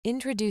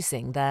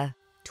Introducing the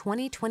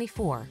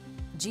 2024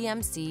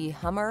 GMC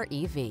Hummer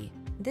EV.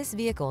 This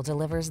vehicle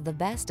delivers the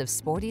best of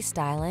sporty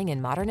styling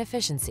and modern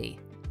efficiency.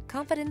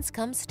 Confidence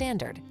comes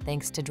standard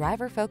thanks to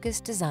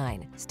driver-focused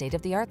design,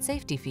 state-of-the-art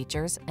safety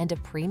features, and a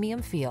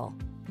premium feel.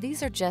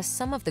 These are just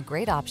some of the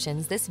great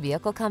options this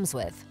vehicle comes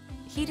with: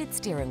 heated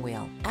steering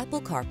wheel, Apple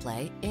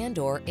CarPlay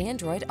and/or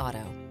Android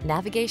Auto,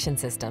 navigation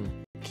system,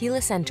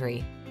 keyless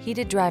entry,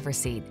 heated driver's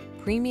seat,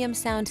 premium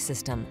sound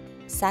system,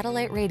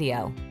 satellite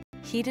radio,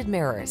 heated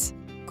mirrors,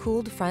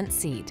 cooled front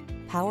seat,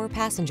 power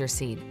passenger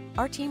seat.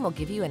 Our team will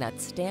give you an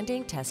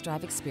outstanding test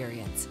drive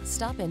experience.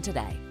 Stop in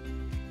today.